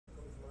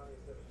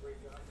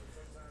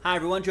Hi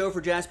everyone, Joe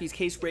for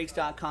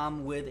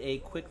JaspysCaseBreaks.com with a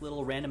quick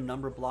little random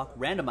number block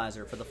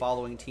randomizer for the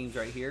following teams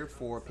right here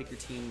for pick your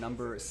team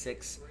number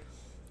 6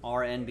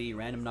 RNB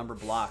random number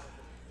block.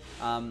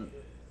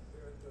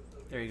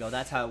 There you go,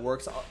 that's how it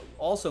works.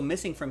 Also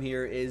missing from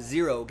here is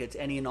 0 gets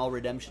any and all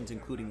redemptions,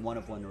 including 1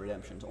 of 1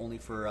 redemptions, only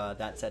for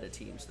that set of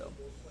teams though.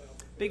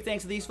 Big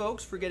thanks to these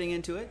folks for getting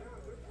into it.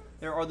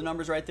 There are the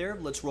numbers right there.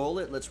 Let's roll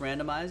it, let's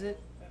randomize it.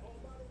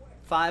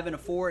 5 and a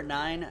 4,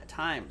 9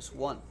 times.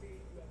 1,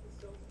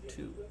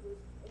 2,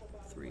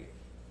 3,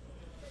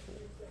 4,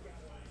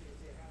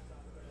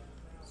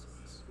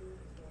 6,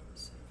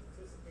 7.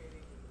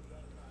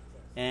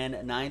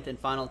 And ninth and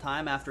final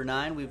time. After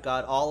 9, we've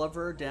got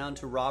Oliver down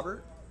to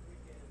Robert.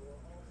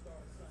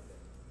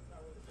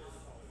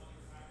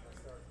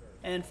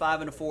 And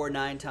 5 and a 4,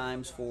 9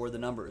 times for the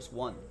numbers.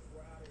 1,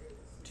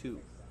 2,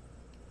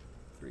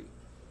 3, 4,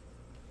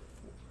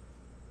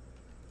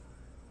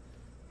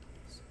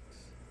 6.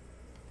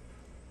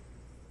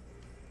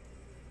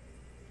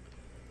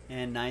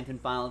 And ninth and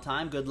final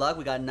time. Good luck.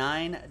 We got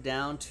 9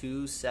 down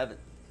to 7.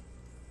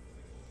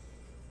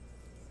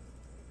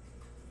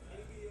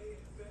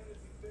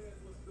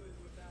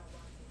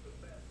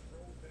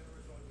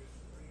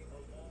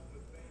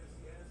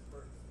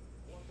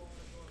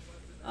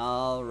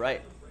 All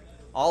right.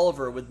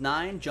 Oliver with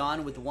 9,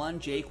 John with 1,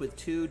 Jake with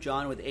 2,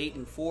 John with 8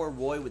 and 4,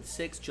 Roy with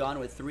 6, John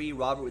with 3,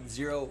 Robert with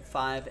 0,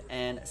 5,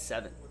 and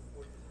 7.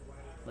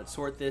 Let's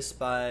sort this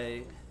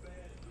by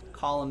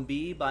column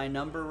B by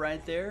number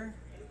right there.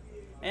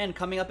 And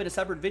coming up in a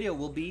separate video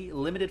will be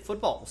limited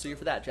football. We'll see you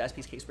for that.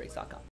 JaspysCaseBreaks.com.